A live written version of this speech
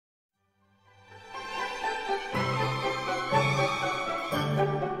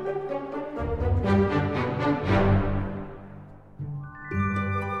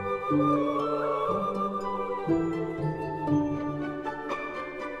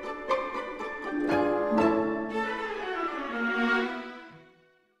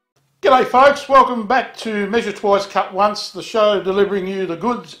G'day folks, welcome back to Measure Twice, Cut Once, the show delivering you the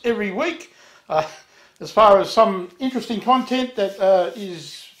goods every week. As far as some interesting content that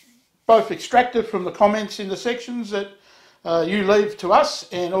is both extracted from the comments in the sections that you leave to us,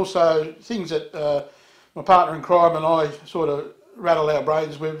 and also things that my partner in crime and I sort of rattle our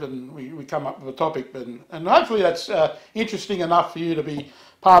brains with, and we come up with a topic, and hopefully that's interesting enough for you to be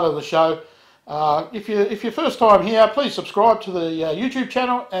part of the show. If you're first time here, please subscribe to the YouTube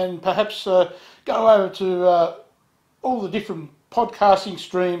channel, and perhaps go over to all the different podcasting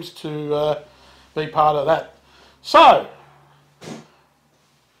streams to be part of that. So,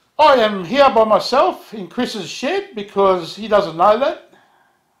 I am here by myself in Chris's shed because he doesn't know that.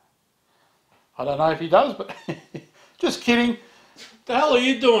 I don't know if he does, but just kidding. The hell are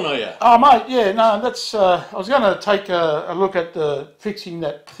you doing, are you? Oh mate, yeah, no, that's. I was going to take a look at fixing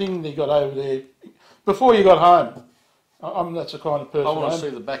that thing they got over there before you got home. That's the kind of person. I want to see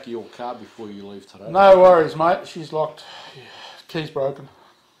the back of your car before you leave today. No worries, mate. She's locked. Yeah, key's broken.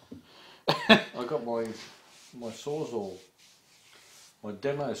 I got my sawzall, my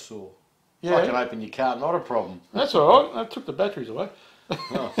demo saw. Yeah, I can open your car, not a problem. that's all right. I took the batteries away.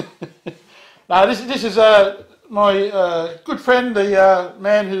 Oh. No, this is my good friend, the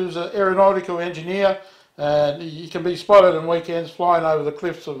man who's an aeronautical engineer, and he can be spotted on weekends flying over the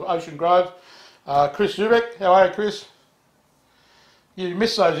cliffs of Ocean Grove. Chris Zubek, how are you, Chris? You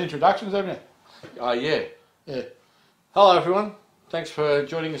missed those introductions, haven't you? Oh, yeah. Yeah. Hello, everyone. Thanks for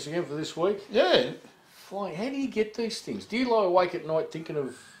joining us again for this week. Yeah. Flying, how do you get these things? Do you lie awake at night thinking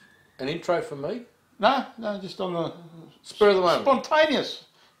of an intro for me? No, just on the Spur of the moment. Spontaneous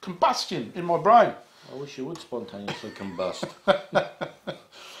combustion in my brain. I wish you would spontaneously combust.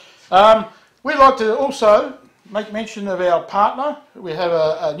 We'd like to also make mention of our partner. We have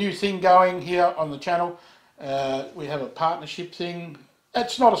a new thing going here on the channel. We have a partnership thing.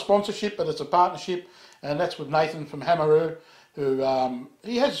 It's not a sponsorship, but it's a partnership, and that's with Nathan from Hammeroo, who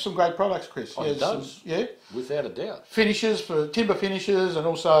he has some great products, Chris. Oh, he does? Yeah. Without a doubt. Finishes for timber finishes, and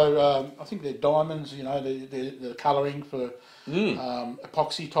also I think they're diamonds, you know, the colouring for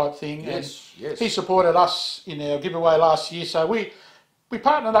epoxy type thing. Yes, and yes. He supported us in our giveaway last year, so we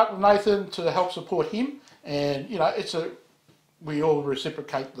partnered up with Nathan to help support him, and you know, we all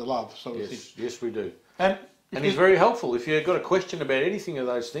reciprocate the love, sort of thing. Yes, we do. And he's very helpful. If you've got a question about anything of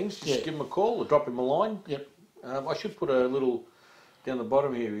those things, just give him a call or drop him a line. Yep. I should put a little down the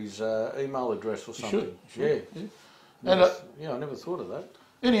bottom here, his email address or something. Yeah. And I never thought of that.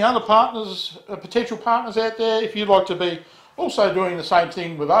 any other partners, potential partners out there, if you'd like to be also doing the same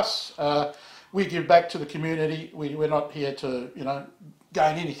thing with us, we give back to the community. We're not here to, you know,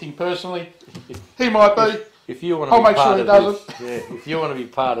 gain anything personally. He might be. If you want I'll to be make sure part he of doesn't. this, if you want to be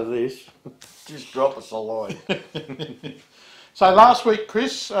part of this, just drop us a line. So last week,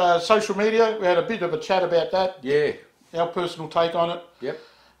 Chris, social media, we had a bit of a chat about that. Yeah. Our personal take on it. Yep.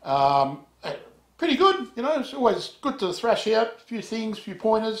 Pretty good, you know. It's always good to thrash out a few things, a few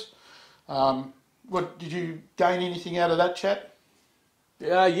pointers. What did you gain anything out of that chat?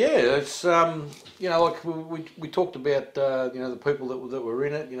 Yeah. It's you know, like we talked about you know, the people that were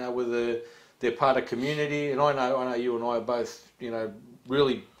in it. You know, whether they're part of community, and I know you and I are both, you know,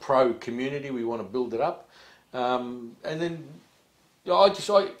 really pro community. We want to build it up, and then I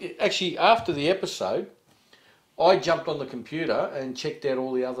actually after the episode, I jumped on the computer and checked out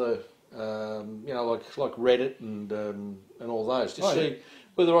all the other you know, like Reddit and all those to see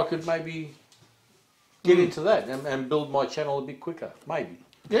whether I could maybe get into that and build my channel a bit quicker, maybe.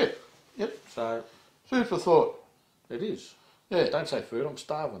 Yeah. Yep. So Food for thought. it is. Yeah. Don't say food. I'm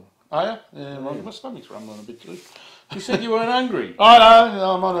starving. Are you? Yeah, my stomach's rumbling a bit too. You said you weren't hungry. I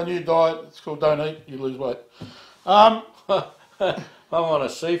know, I'm on a new diet. It's called Don't Eat, You Lose Weight. I'm on a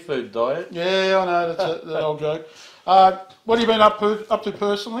seafood diet. Yeah, I know, that's the old joke. What have you been up to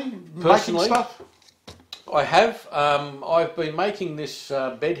personally? Making stuff? I have. I've been making this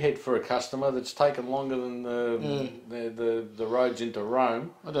bed head for a customer that's taken longer than the roads into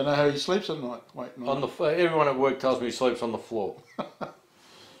Rome. I don't know how he sleeps at night. Everyone at work tells me he sleeps on the floor.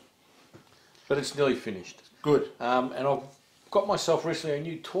 But it's nearly finished. Good. And I've got myself recently a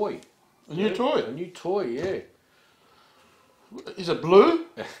new toy. A new toy? A new toy, yeah. Is it blue?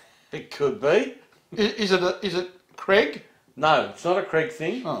 It could be. Is it Craig? No, it's not a Craig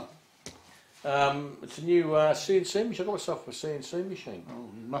thing. Oh. It's a new CNC machine. I got myself a CNC machine. Oh,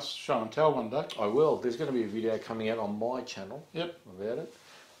 you must show and tell one day. I will. There's going to be a video coming out on my channel. Yep. About it.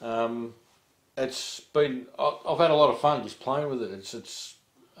 It's been. I've had a lot of fun just playing with it. It's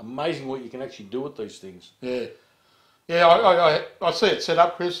amazing what you can actually do with these things. Yeah. Yeah, I see it set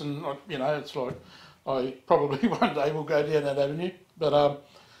up, Chris, and you know, it's like I probably one day will go down that avenue. But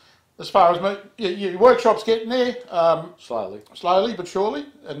as far as your workshop's getting there, slowly but surely,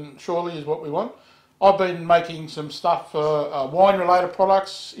 and surely is what we want. I've been making some stuff for wine-related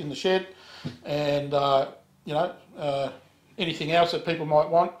products in the shed, and you know, anything else that people might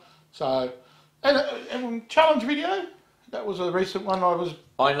want. So, and challenge video, that was a recent one.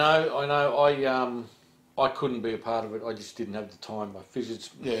 I know. I couldn't be a part of it. I just didn't have the time.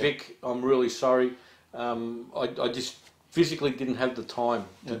 Vic, I'm really sorry. I just physically didn't have the time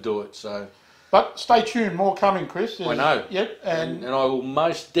to do it. So, but stay tuned. More coming, Chris. I know. Yep, and I will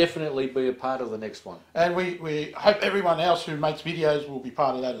most definitely be a part of the next one. And we hope everyone else who makes videos will be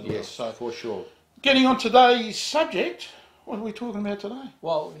part of that as well. Yes, so for sure. Getting on today's subject, what are we talking about today?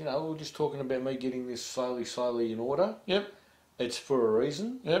 Well, you know, we're just talking about me getting this slowly in order. Yep. It's for a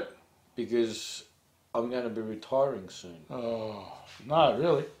reason. Yep. Because I'm going to be retiring soon. Oh, no,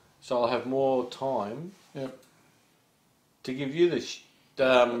 really? So I'll have more time. Yep. To give you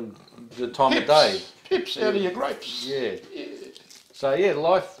the time of day. Pips out of your grapes. Yeah. So yeah,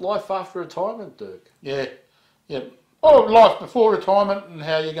 life after retirement, Dirk. Yeah. Yep. Or life before retirement, and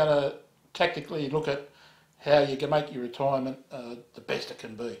how you're going to tactically look at how you can make your retirement the best it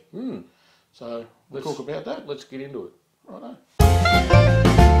can be. So we'll talk about that. Let's get into it. Righto.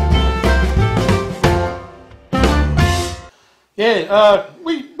 Yeah,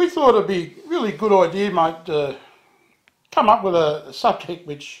 we thought it'd be a really good idea, mate, to come up with a subject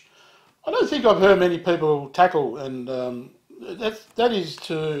which I don't think I've heard many people tackle, and that is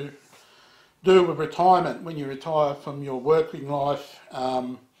to do with retirement. When you retire from your working life,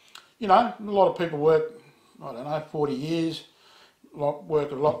 you know, a lot of people work, I don't know, 40 years,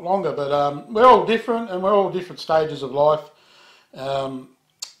 work a lot longer, but we're all different, and we're all different stages of life.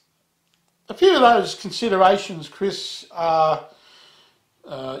 A few of those considerations, Chris, are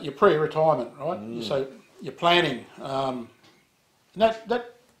your pre-retirement, right? So you're planning. And that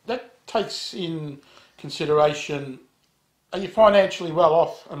takes in consideration, are you financially well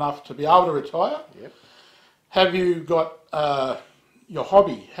off enough to be able to retire? Yep. Have you got your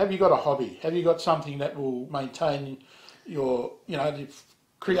hobby? Have you got a hobby? Have you got something that will maintain your, you know, the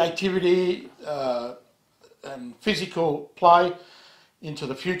creativity and physical play into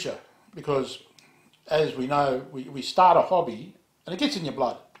the future? Because, as we know, we start a hobby and it gets in your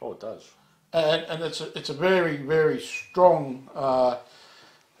blood. Oh, it does. And it's a very, very strong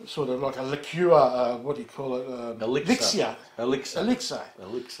sort of like a liqueur. What do you call it? Elixir. Elixir.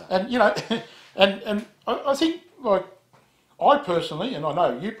 Elixir. And you know, and I think, like, I personally, and I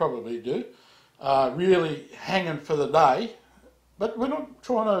know you probably do, really hanging for the day. But we're not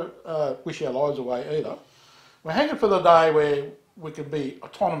trying to wish our lives away either. We're hanging for the day where we can be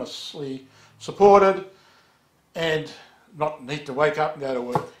autonomously supported and not need to wake up and go to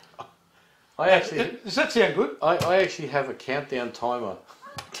work. Does that sound good? I actually have a countdown timer.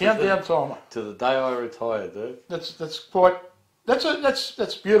 Countdown timer to the day I retire, dude. That's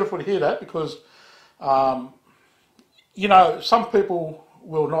beautiful to hear that, because you know, some people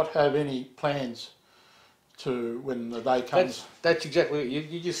will not have any plans to when the day comes. That's exactly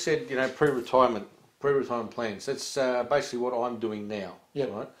you just said. You know, pre-retirement plans. That's basically what I'm doing now. Yeah.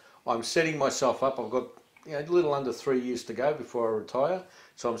 Right. I'm setting myself up. I've got, you know, a little under 3 years to go before I retire.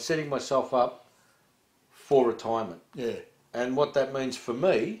 So I'm setting myself up for retirement. Yeah. And what that means for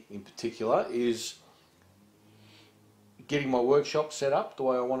me, in particular, is getting my workshop set up the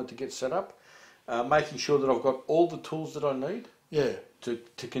way I want it to get set up, making sure that I've got all the tools that I need. Yeah.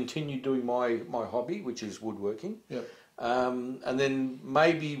 To continue doing my hobby, which is woodworking. Yeah. And then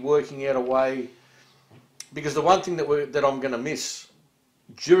maybe working out a way, because the one thing that I'm going to miss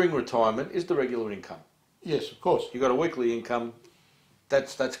during retirement is the regular income. Yes, of course. You've got a weekly income,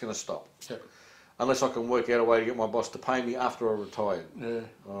 that's going to stop. Yeah. Unless I can work out a way to get my boss to pay me after I retired. Yeah.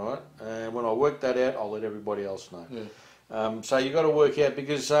 All right. And when I work that out, I'll let everybody else know. Yeah. So you've got to work out,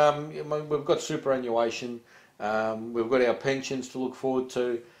 because we've got superannuation, we've got our pensions to look forward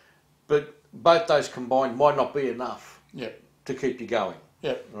to, but both those combined might not be enough. Yeah. To keep you going.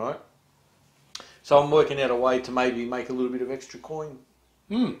 Yeah. Right. So I'm working out a way to maybe make a little bit of extra coin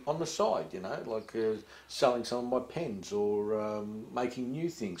on the side, you know, like selling some of my pens, or making new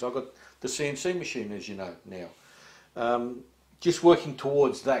things. I've got the CNC machine, as you know, now. Just working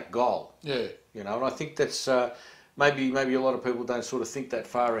towards that goal. Yeah. You know, and I think that's maybe a lot of people don't sort of think that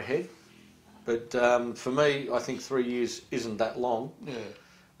far ahead, but for me, I think 3 years isn't that long.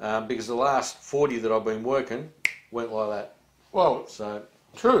 Yeah. Because the last 40 that I've been working went like that. Well, so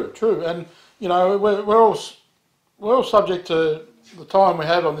true, and you know, we're all subject to the time we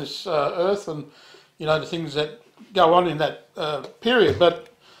have on this earth, and you know, the things that go on in that period. But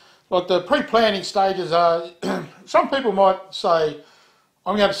like the pre-planning stages are, some people might say,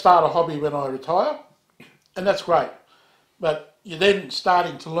 I'm going to start a hobby when I retire, and that's great. But you're then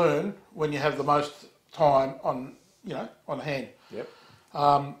starting to learn when you have the most time on, on hand. Yep.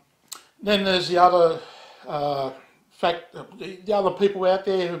 Then there's the other the other people out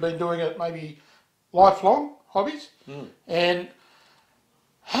there who've been doing it maybe lifelong hobbies. And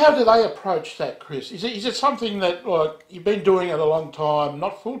how do they approach that, Chris? Is it something that, like, you've been doing it a long time,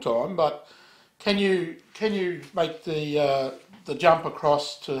 not full time, but can you make the jump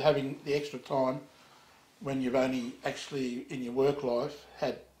across to having the extra time when you've only actually in your work life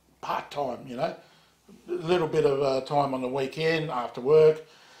had part time, a little bit of time on the weekend after work?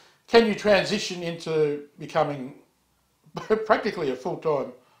 Can you transition into becoming practically a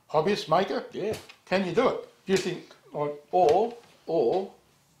full-time hobbyist maker? Yeah. Can you do it? Do you think? Or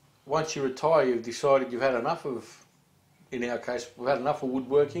once you retire, you've decided you've had enough of, in our case, we've had enough of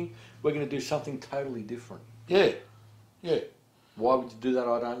woodworking, we're going to do something totally different. Yeah, yeah. Why would you do that?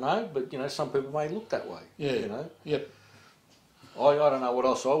 I don't know, but some people may look that way. Yeah. Yep. I don't know what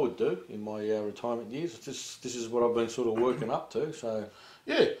else I would do in my retirement years. This is what I've been sort of working up to. So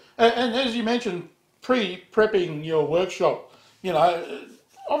yeah, and as you mentioned, prepping your workshop.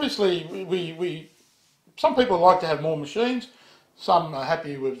 Obviously we some people like to have more machines. Some are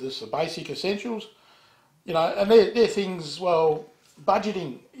happy with just the basic essentials. And they're things. Well,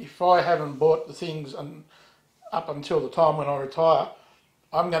 budgeting. If I haven't bought the things and up until the time when I retire,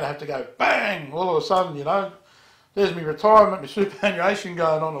 I'm going to have to go bang all of a sudden. There's my retirement, my superannuation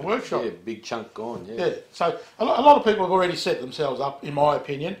going on the workshop. Yeah, big chunk gone, yeah. Yeah, so a lot of people have already set themselves up, in my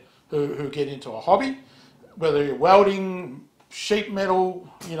opinion, who get into a hobby, whether you're welding, sheet metal,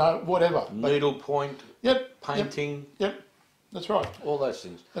 whatever. Needlepoint, painting. Yep, that's right. All those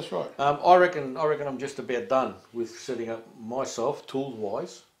things. That's right. I reckon I'm just about done with setting up myself,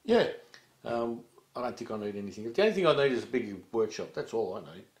 tools-wise. Yeah. I don't think I need anything. The only thing I need is a big workshop. That's all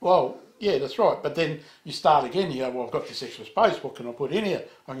I need. Well, yeah, that's right. But then you start again. You go, well, I've got this extra space. What can I put in here?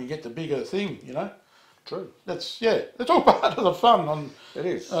 I can get the bigger thing. True. That's all part of the fun. On it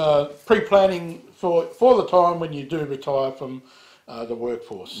is pre-planning for the time when you do retire from the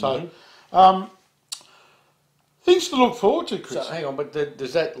workforce. So things to look forward to, Chris. So hang on, but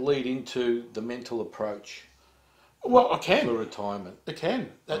does that lead into the mental approach? Well, it can. For retirement. It can.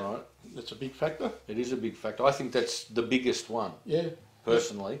 Right. That's a big factor. It is a big factor. I think that's the biggest one. Yeah.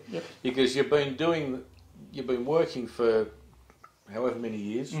 Personally. Yep. Because you've been working for however many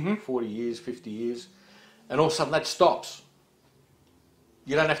years, 40 years, 50 years, and all of a sudden that stops.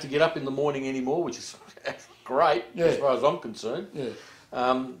 You don't have to get up in the morning anymore, which is great as far as I'm concerned. Yeah.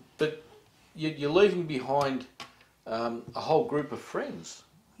 But you're leaving behind a whole group of friends.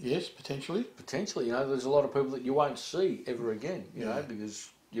 Yes, potentially. Potentially, there's a lot of people that you won't see ever again, because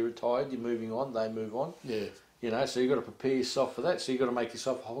you're retired, you're moving on, they move on. Yeah. So you've got to prepare yourself for that. So you've got to make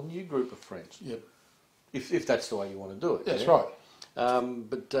yourself a whole new group of friends. Yep. If that's the way you want to do it. That's right.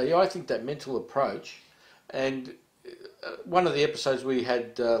 I think that mental approach, and one of the episodes we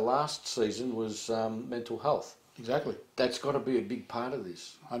had last season was mental health. Exactly. That's got to be a big part of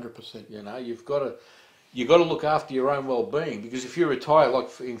this. 100%. You've got to look after your own well-being, because if you retire, like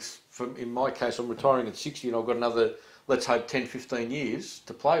in my case, I'm retiring at 60 and I've got another, let's hope, 10, 15 years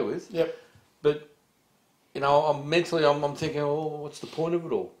to play with. Yep. But, I'm mentally thinking, what's the point of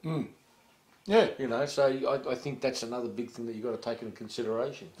it all? Yeah. So I think that's another big thing that you've got to take into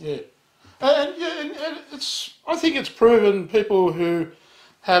consideration. Yeah. And I think it's proven people who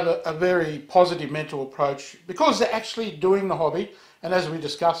have a very positive mental approach, because they're actually doing the hobby. And as we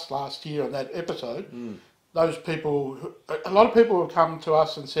discussed last year on that episode, those people, a lot of people have come to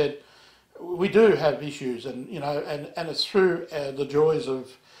us and said, we do have issues, and and it's through the joys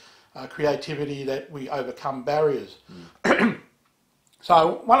of creativity that we overcome barriers.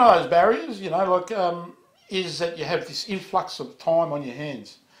 So one of those barriers, is that you have this influx of time on your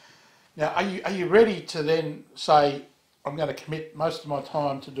hands. Now, are you ready to then say, I'm going to commit most of my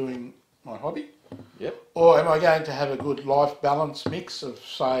time to doing my hobby? Yep. Or am I going to have a good life balance mix of,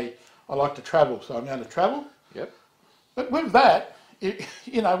 say, I like to travel, so I'm going to travel? Yep. But with that,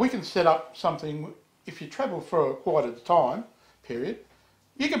 we can set up something. If you travel for quite a time period,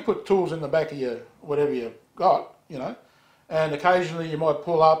 you can put tools in the back of your whatever you've got, and occasionally you might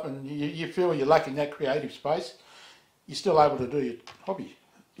pull up and you feel you're lacking that creative space. You're still able to do your hobby.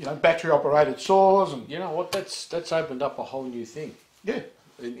 Battery operated saws, and you know what? That's opened up a whole new thing. Yeah.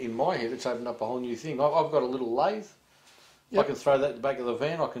 In my head, it's opened up a whole new thing. I've got a little lathe. Yep. I can throw that in the back of the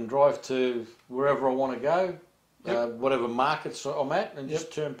van. I can drive to wherever I want to go, whatever markets I'm at, and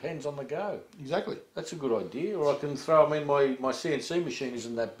just turn pens on the go. Exactly. That's a good idea. Or I can throw, my CNC machine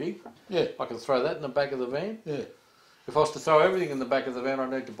isn't that big. Yeah. I can throw that in the back of the van. Yeah. if I was to throw everything in the back of the van, I'd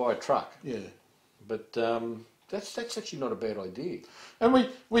need to buy a truck. Yeah. But that's actually not a bad idea. And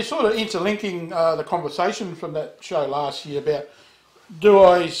we sort of interlinking the conversation from that show last year about, do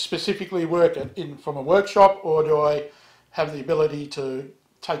I specifically work from a workshop, or do I have the ability to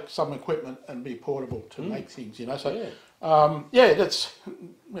take some equipment and be portable to make things, you know? So, that's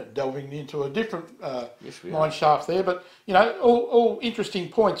delving into a different mine shaft there. But, you know, all interesting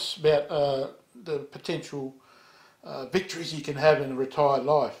points about the potential victories you can have in a retired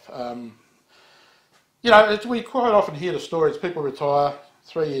life. You know, we quite often hear the stories, people retire,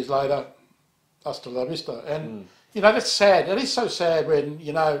 3 years later, hasta la vista. And, you know, that's sad. It is so sad when,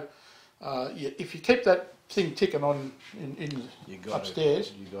 you know, if you keep that thing ticking on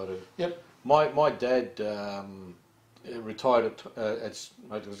upstairs. You got to. Yep. My dad retired at I was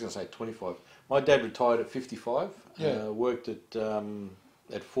going to say 25. My dad retired at 55. Worked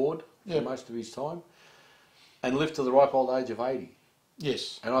at Ford for most of his time, and lived to the ripe old age of 80.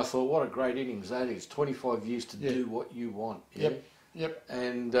 Yes. And I thought, what a great innings that is! 25 years to do what you want. Yeah? Yep.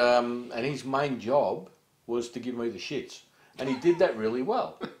 And his main job was to give me the shits, and he did that really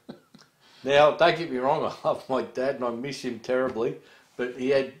well. Now, don't get me wrong, I love my dad and I miss him terribly, but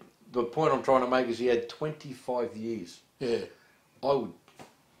the point I'm trying to make is he had 25 years. Yeah.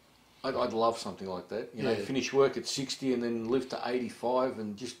 I'd love something like that. You know, finish work at 60 and then live to 85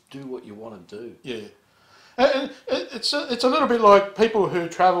 and just do what you want to do. Yeah. And it's a little bit like people who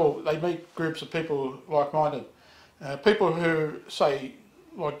travel, they meet groups of people like-minded. People who, say,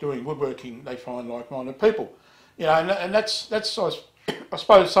 like doing woodworking, they find like-minded people. You know, and that's I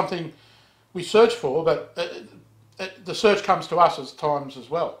suppose, something we search for, but the search comes to us at times as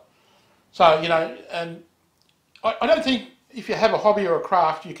well. So, you know, and I don't think if you have a hobby or a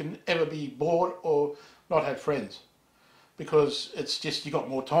craft, you can ever be bored or not have friends, because it's just, you got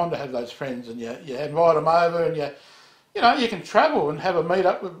more time to have those friends, and you invite them over, and you know, you can travel and have a meet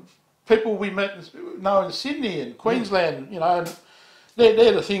up with people we know in Sydney and Queensland, you know, and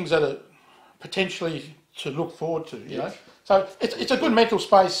they're the things that are potentially to look forward to, you know. So it's a good mental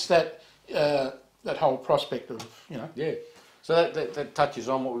space, that whole prospect of, you know. Yeah. So that touches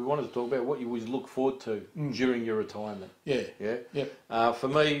on what we wanted to talk about, what you always look forward to during your retirement. Yeah. Yeah. Yeah. For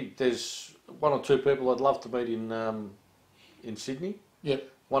me, there's one or two people I'd love to meet in Sydney. Yep.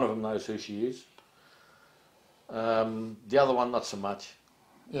 One of them knows who she is. The other one, not so much.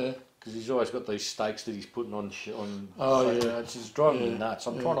 Yeah. Because he's always got these steaks that he's putting on. It's just driving me nuts.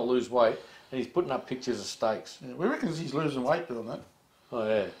 I'm trying to lose weight, and he's putting up pictures of steaks. Yeah, we reckon he's losing weight doing that. Oh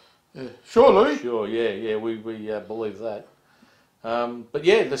yeah. Yeah. Sure, Louis. Sure. Yeah. We believe that. But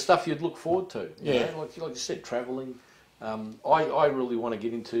yeah, the stuff you'd look forward to. You know? Like you said, travelling. I really want to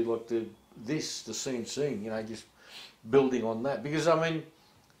get into like the CNC. You know, just building on that, because I mean,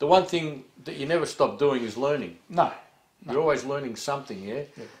 the one thing that you never stop doing is learning. No. You're always learning something, yeah?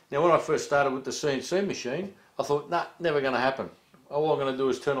 Now, when I first started with the CNC machine, I thought, nah, never going to happen. All I'm going to do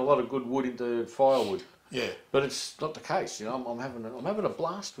is turn a lot of good wood into firewood. Yeah. But it's not the case, you know. I'm having a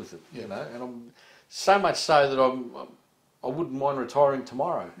blast with it, you know, and I'm so much so that I wouldn't mind retiring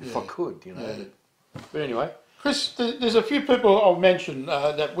tomorrow if I could, you know. Yeah. But anyway, Chris, there's a few people I'll mention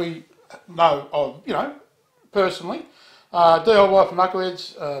that we know of, you know, personally. DIY from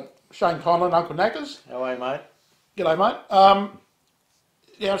Knuckleheads, Shane Conlon, Uncle Knackers. How are you, mate? G'day, mate.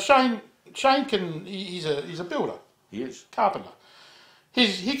 Now, Shane he's a builder. He is. Carpenter.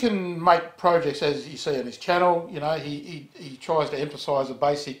 He can make projects, as you see on his channel. You know, he tries to emphasise a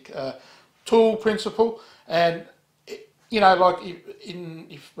basic tool principle, and you know, like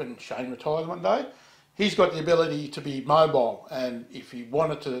when Shane retires one day, he's got the ability to be mobile, and if he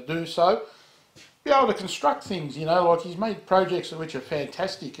wanted to do so, be able to construct things. You know, like he's made projects which are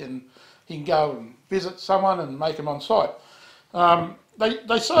fantastic, and he can go and visit someone and make them on site.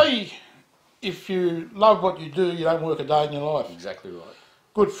 They say if you love what you do, you don't work a day in your life. Exactly right.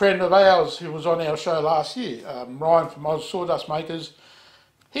 Good friend of ours who was on our show last year, Ryan from Oz Sawdust Makers.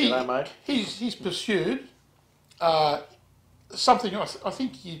 G'day, mate. He's pursued something I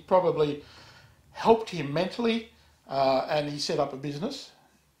think he probably helped him mentally, and he set up a business.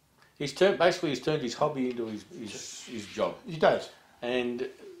 He's turned his hobby into his job. He does. And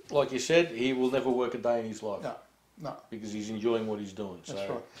like you said, he will never work a day in his life. No. Because he's enjoying what he's doing. That's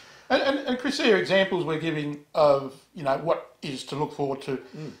right. And Chris, there are examples we're giving of, you know, what is to look forward to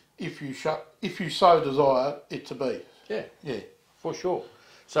if you so desire it to be. Yeah, for sure.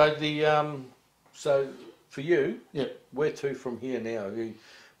 So so for you, where to from here now?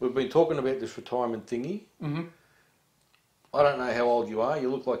 We've been talking about this retirement thingy. Mm-hmm. I don't know how old you are. You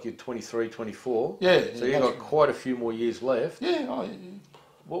look like you're 23, 24. Yeah. So you've got quite a few more years left. Yeah.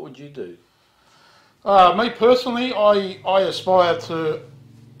 What would you do? Me personally, I aspire to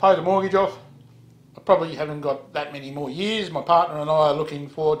pay the mortgage off. I probably haven't got that many more years. My partner and I are looking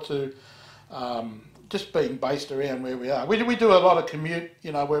forward to just being based around where we are. We do a lot of commute,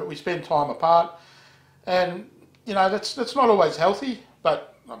 you know, where we spend time apart, and you know that's not always healthy.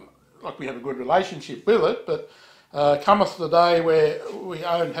 But like we have a good relationship with it. But cometh the day where we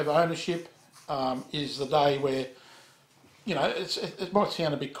have ownership. Is the day where, you know, it might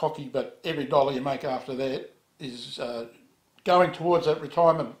sound a bit cocky, but every dollar you make after that is going towards that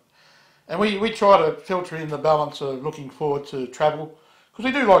retirement. And we try to filter in the balance of looking forward to travel, because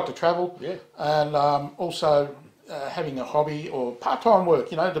we do like to travel, Yeah. and also having a hobby or part-time work,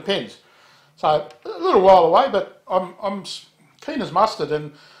 you know, it depends. So a little while away, but I'm keen as mustard,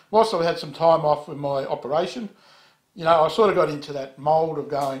 and whilst I've had some time off with my operation, you know, I sort of got into that mould of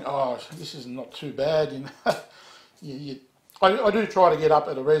going, oh, this is not too bad, you know. I do try to get up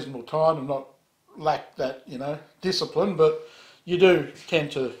at a reasonable time and not lack that, you know, discipline, but you do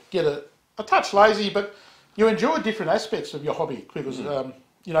tend to get a touch lazy, but you enjoy different aspects of your hobby because,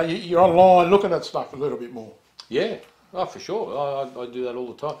 you know, you're online looking at stuff a little bit more. Yeah, oh, for sure. I do that all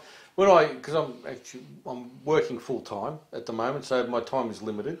the time. Because I'm working full time at the moment, so my time is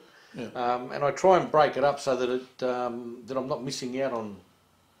limited. Yeah. And I try and break it up so that that I'm not missing out on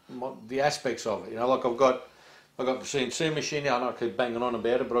the aspects of it. You know, like I've got the CNC machine now, and I keep banging on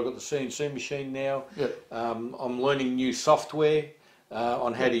about it, but I've got the CNC machine now. Yeah. I'm learning new software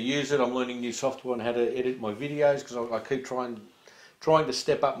on how to use it. I'm learning new software on how to edit my videos, because I keep trying to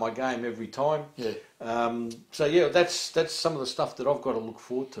step up my game every time. Yeah. So yeah, that's some of the stuff that I've got to look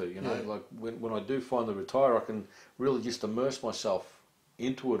forward to. You know, yeah. Like when I do finally retire, I can really just immerse myself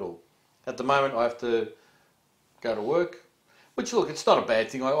into it all. At the moment, I have to go to work, which, look, it's not a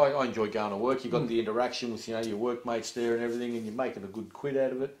bad thing. I enjoy going to work. You've got the interaction with, you know, your workmates there and everything, and you're making a good quid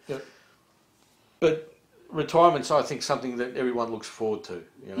out of it. Yep. But retirement's, I think, something that everyone looks forward to.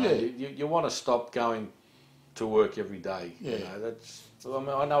 You know, yeah. you want to stop going to work every day. Yeah. You know, I mean,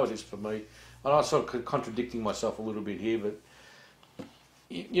 I know it is for me. And I'm sort of contradicting myself a little bit here, but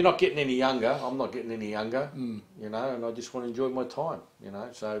you're not getting any younger. I'm not getting any younger, you know, and I just want to enjoy my time, you know.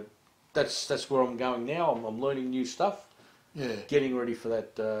 So that's where I'm going now. I'm learning new stuff, getting ready for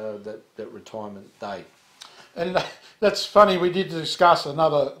that retirement day. And that's funny. We did discuss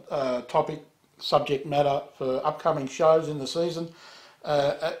another subject matter for upcoming shows in the season,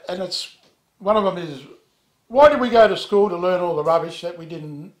 and it's one of them is, why did we go to school to learn all the rubbish that we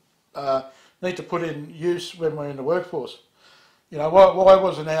didn't need to put in use when we're in the workforce? You know, why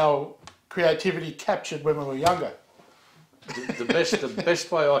wasn't our creativity captured when we were younger? The best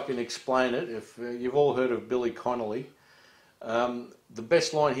way I can explain it, if you've all heard of Billy Connolly, the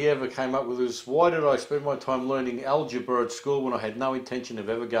best line he ever came up with was, "Why did I spend my time learning algebra at school when I had no intention of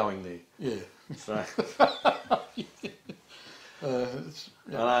ever going there?" Yeah. So.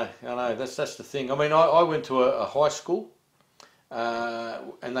 I know. That's the thing. I mean, I went to a high school,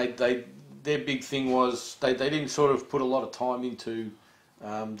 and their big thing was they didn't sort of put a lot of time into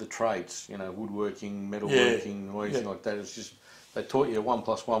the trades, you know, woodworking, metalworking, or anything like that. It's just they taught you 1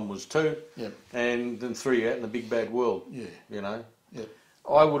 + 1 was 2, and then 3 out in the big bad world. Yeah, you know. Yeah.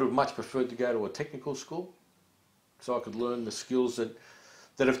 I would have much preferred to go to a technical school, so I could learn the skills that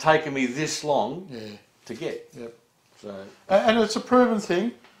have taken me this long to get. Yep. So. And it's a proven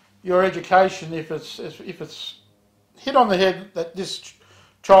thing. Your education, if it's hit on the head that this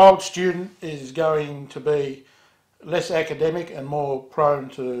child student is going to be less academic and more prone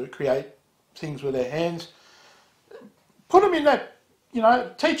to create things with their hands, put them in that, you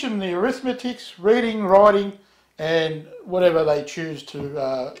know, teach them the arithmetics, reading, writing, and whatever they choose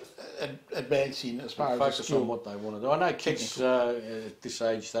to advance in as far as focus on what they want to do. I know kids at this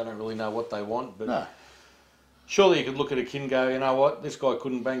age, they don't really know what they want, but no. Surely you could look at a kid and go, you know what, this guy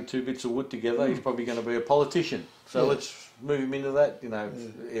couldn't bang 2 bits of wood together, he's probably going to be a politician. So let's move him into that, you know,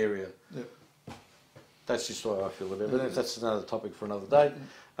 area. Yeah. That's just the way I feel about it, but that's another topic for another day.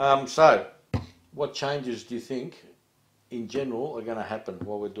 So, what changes do you think, in general, are going to happen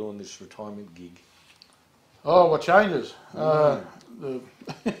while we're doing this retirement gig? Oh, what changes?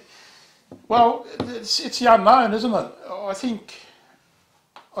 Well, it's the unknown, isn't it? I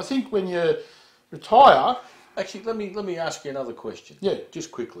think when you retire... Actually, let me ask you another question. Yeah.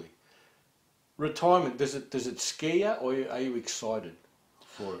 Just quickly. Retirement, does it scare you, or are you excited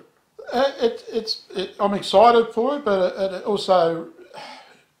for it? I'm excited for it, but it also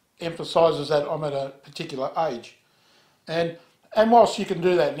emphasises that I'm at a particular age. And whilst you can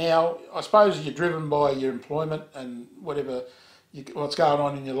do that now, I suppose you're driven by your employment and what's going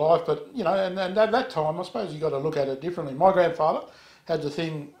on in your life. But, you know, and at that time, I suppose you've got to look at it differently. My grandfather had the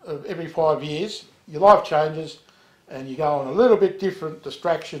thing of every 5 years, your life changes and you go on a little bit different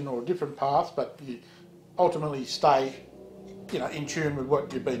distraction or different path, but you ultimately stay, you know, in tune with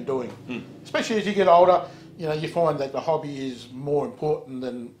what you've been doing. Especially as you get older, you know, you find that the hobby is more important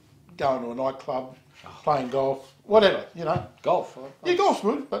than going to a nightclub, playing golf, whatever, you know. Golf? Yeah, golf's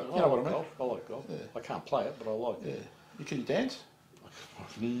good, but you know what I mean. Golf. I like golf. Yeah. I can't play it, but I like it. You can dance?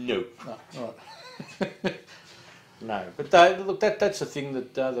 No. No, right. No, but look, that's the thing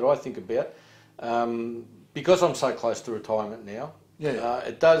that I think about. Because I'm so close to retirement now,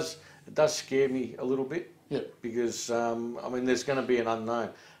 it does scare me a little bit. Yeah. Because I mean, there's going to be an unknown,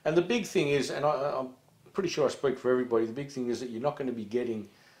 and the big thing is, and I'm pretty sure I speak for everybody. The big thing is that you're not going to be getting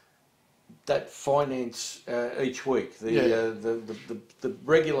that finance each week, the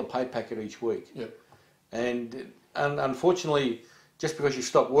regular pay packet each week. Yeah. And unfortunately, just because you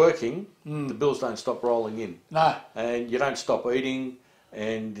stop working, the bills don't stop rolling in. No. And you don't stop eating,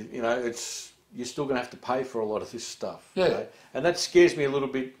 and you know you're still going to have to pay for a lot of this stuff. Yeah. You know? And that scares me a little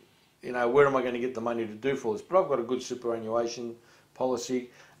bit. You know, where am I going to get the money to do for this? But I've got a good superannuation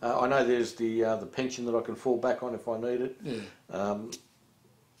policy. I know there's the pension that I can fall back on if I need it. Yeah.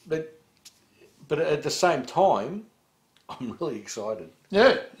 But at the same time, I'm really excited.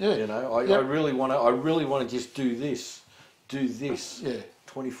 Yeah, yeah. You know, I really want to just do this. Yeah.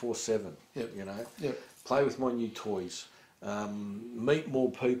 24/7. Yep. You know. Yep. Play with my new toys. Meet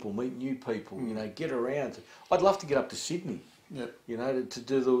more people. Meet new people. You know, get around. I'd love to get up to Sydney. Yep. You know, to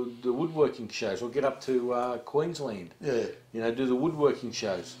do the woodworking shows, or get up to Queensland. Yeah. You know, do the woodworking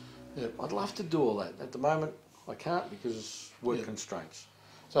shows. Yep. I'd love to do all that. At the moment, I can't because work constraints.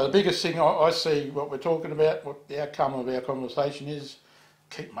 So the biggest thing I see, what we're talking about, what the outcome of our conversation is,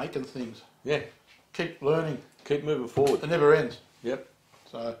 keep making things. Yeah. Keep learning. Keep moving forward. It never ends. Yep.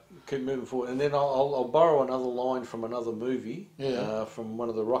 So keep moving forward. And then I'll borrow another line from another movie, Yeah. from one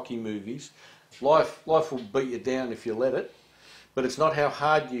of the Rocky movies. Life will beat you down if you let it, but it's not how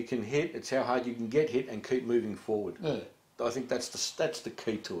hard you can hit, it's how hard you can get hit and keep moving forward. yeah. I think that's the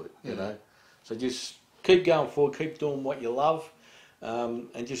key to it, you know. So just keep going forward, keep doing what you love,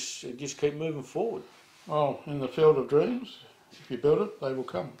 and just keep moving forward. Well, in the field of dreams, if you build it, they will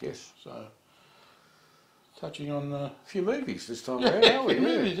come. Yes. So touching on A few movies this time yeah, around, aren't we?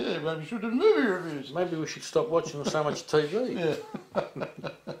 movies, yeah. Maybe we should do movie reviews. Maybe we should stop watching so much TV. Yeah.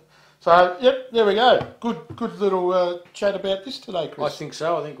 So, yep, there we go. Good little chat about this today, Chris. I think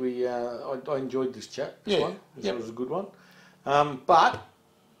so. I think I enjoyed this chat. This one. This was a good one. But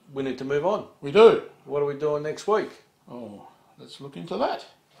we need to move on. We do. What are we doing next week? Oh, let's look into that.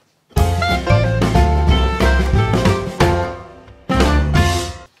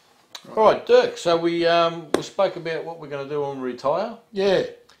 All right, Dirk. So we spoke about what we're going to do when we retire. Yeah.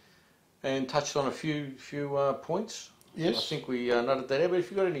 And touched on a few points. Yes. I think we noted that out. But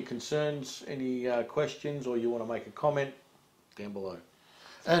if you've got any concerns, any questions, or you want to make a comment, down below.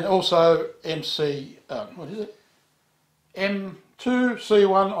 And also MC, what is it?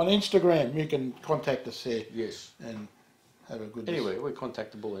 M2C1 on Instagram. You can contact us there. Yes. And have a good... Anywhere. We're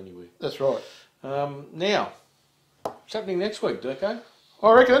contactable anywhere. That's right. Now, what's happening next week, Dirko?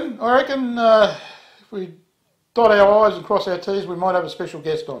 I reckon if we dot our I's and cross our T's, we might have a special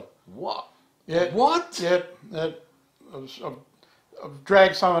guest on. What? Yeah. What? Yeah. I've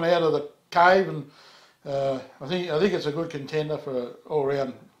dragged someone out of the cave, and I think it's a good contender for an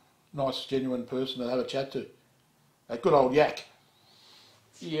all-round nice, genuine person to have a chat to. A good old yak.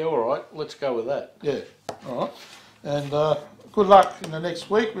 Yeah, all right. Let's go with that. Yeah. All right. And good luck in the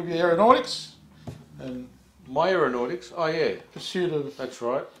next week with your aeronautics and My aeronautics? Oh, yeah. pursuit of That's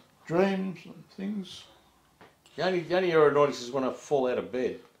right. dreams and things. The only aeronautics is when I fall out of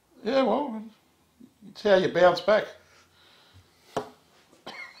bed. Yeah, well, it's how you bounce back.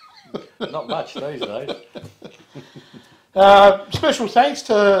 Not much these days. Special thanks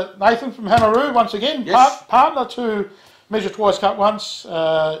to Nathan from Hamaroo once again, Yes. partner to Measure Twice, Cut Once,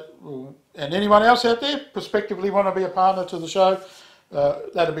 and anyone else out there prospectively want to be a partner to the show.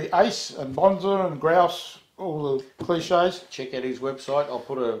 That'll be Ace and Bonza and Grouse, all the cliches. Check out his website. I'll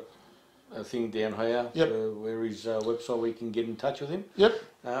put a thing down here where his website where you can get in touch with him. Yep.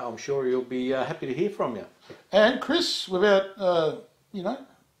 I'm sure he'll be happy to hear from you. And Chris, without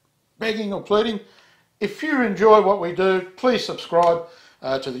begging or pleading, if you enjoy what we do, please subscribe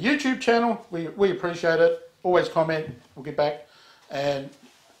to the YouTube channel. We appreciate it. Always comment. We'll get back. And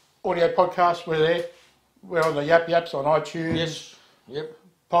audio podcasts, we're there. We're on the Yap Yaps on iTunes. Yes. Yep.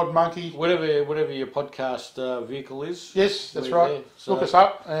 Pod Monkey. Whatever your podcast vehicle is. Yes, that's we're right. there. So, look us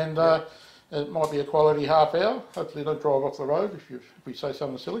up, and it might be a quality half hour. Hopefully, don't drive off the road if we say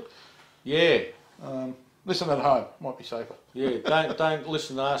something silly. Yeah. Listen at home, might be safer. Yeah, don't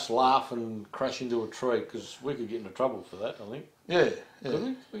listen to us laugh and crash into a tree, because we could get into trouble for that, I think. Yeah, Could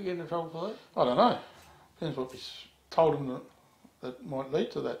we? We get into trouble for that? I don't know. Depends what we told them that might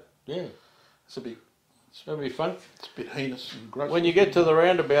lead to that. Yeah. It's a bit... It'll be fun. It's a bit heinous and gross. When you get to the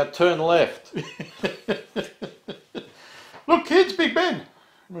roundabout, turn left. Look, kids, Big Ben.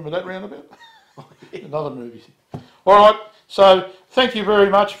 Remember that roundabout? Another movie. All right, so thank you very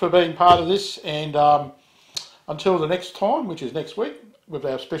much for being part of this, and until the next time, which is next week, with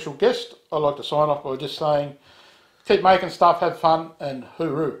our special guest, I'd like to sign off by just saying, keep making stuff, have fun, and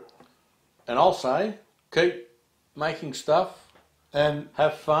hooroo. And I'll say, keep making stuff, And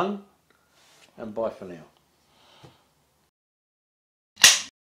have fun, and bye for now.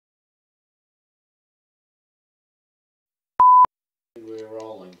 We're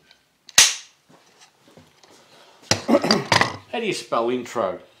rolling. How do you spell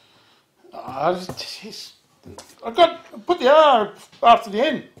intro? I put the R after the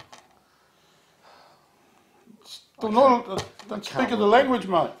N. Don't speak of the language,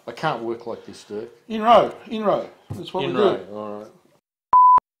 mate. I can't work like this, Dirk. Inroad. That's what we do. Alright.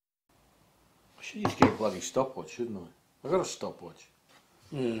 I should just get a bloody stopwatch, shouldn't I? I've got a stopwatch.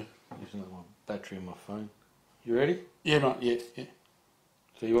 Yeah. Using my battery on my phone. You ready? Yeah, mate, yeah.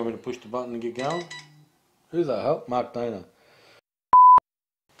 So you want me to push the button and get going? Who the hell? Mark Dana.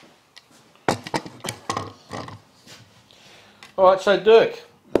 Alright, so Dirk.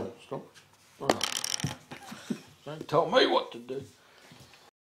 Stop. Don't tell me what to do.